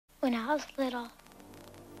When I was little,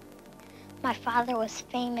 my father was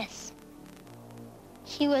famous.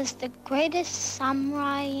 He was the greatest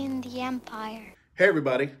samurai in the empire. Hey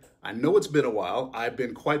everybody, I know it's been a while. I've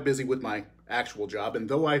been quite busy with my actual job, and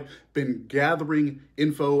though I've been gathering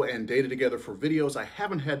info and data together for videos, I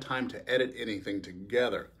haven't had time to edit anything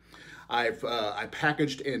together. I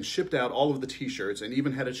packaged and shipped out all of the t-shirts and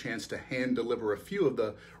even had a chance to hand deliver a few of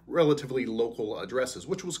the relatively local addresses,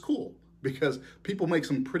 which was cool because people make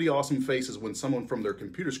some pretty awesome faces when someone from their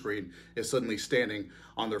computer screen is suddenly standing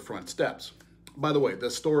on their front steps. By the way,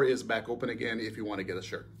 the store is back open again if you want to get a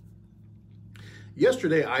shirt.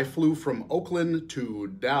 Yesterday, I flew from Oakland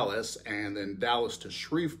to Dallas and then Dallas to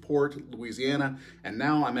Shreveport, Louisiana, and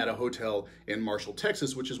now I'm at a hotel in Marshall,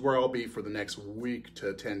 Texas, which is where I'll be for the next week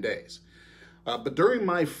to 10 days. But during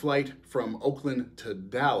my flight from Oakland to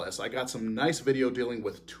Dallas, I got some nice video dealing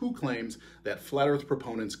with two claims that flat Earth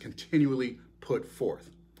proponents continually put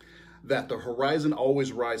forth. That the horizon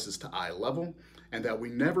always rises to eye level, and that we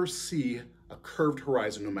never see a curved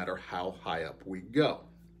horizon no matter how high up we go.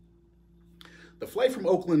 The flight from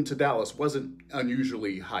Oakland to Dallas wasn't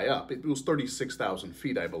unusually high up. It was 36,000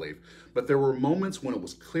 feet, I believe. But there were moments when it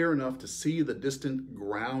was clear enough to see the distant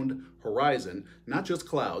ground horizon, not just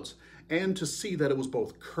clouds, and to see that it was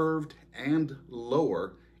both curved and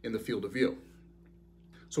lower in the field of view.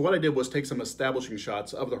 So what I did was take some establishing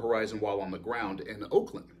shots of the horizon while on the ground in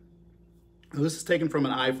Oakland. Now, this is taken from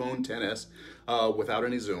an iPhone XS without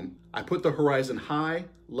any zoom. I put the horizon high,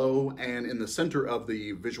 low, and in the center of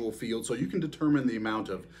the visual field so you can determine the amount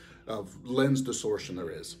of lens distortion there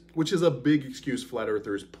is, which is a big excuse flat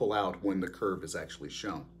earthers pull out when the curve is actually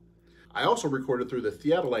shown. I also recorded through the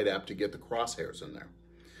Theodolite app to get the crosshairs in there.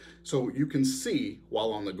 So you can see,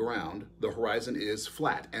 while on the ground, the horizon is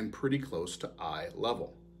flat and pretty close to eye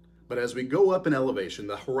level. But as we go up in elevation,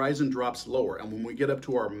 the horizon drops lower, and when we get up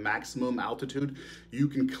to our maximum altitude, you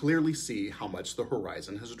can clearly see how much the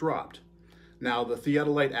horizon has dropped. Now, the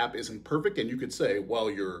Theodolite app isn't perfect, and you could say,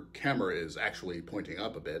 well, your camera is actually pointing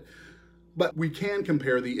up a bit, but we can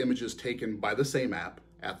compare the images taken by the same app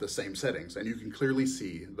at the same settings, and you can clearly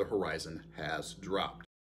see the horizon has dropped.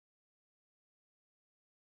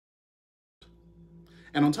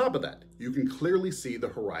 And on top of that, you can clearly see the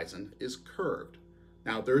horizon is curved.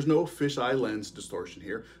 Now, there's no fisheye lens distortion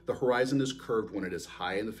here. The horizon is curved when it is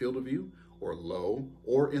high in the field of view, or low,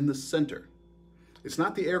 or in the center. It's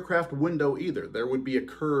not the aircraft window either. There would be a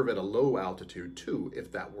curve at a low altitude too,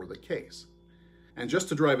 if that were the case. And just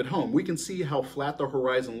to drive it home, we can see how flat the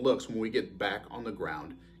horizon looks when we get back on the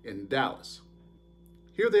ground in Dallas.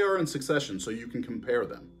 Here they are in succession so you can compare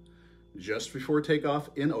them. Just before takeoff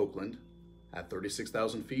in Oakland, at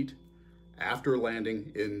 36,000 feet, after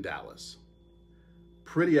landing in Dallas.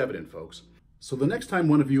 Pretty evident, folks. So the next time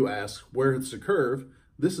one of you asks where it's a curve,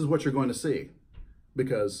 this is what you're going to see,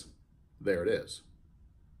 because there it is.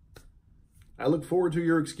 I look forward to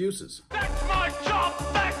your excuses. That's my job!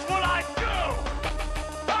 That's what I do!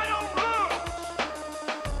 I don't lose!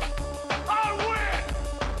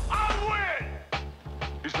 I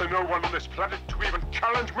win! Is there no one on this planet to even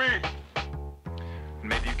challenge me?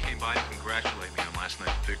 Maybe you came by to congratulate me on last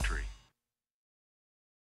night's victory.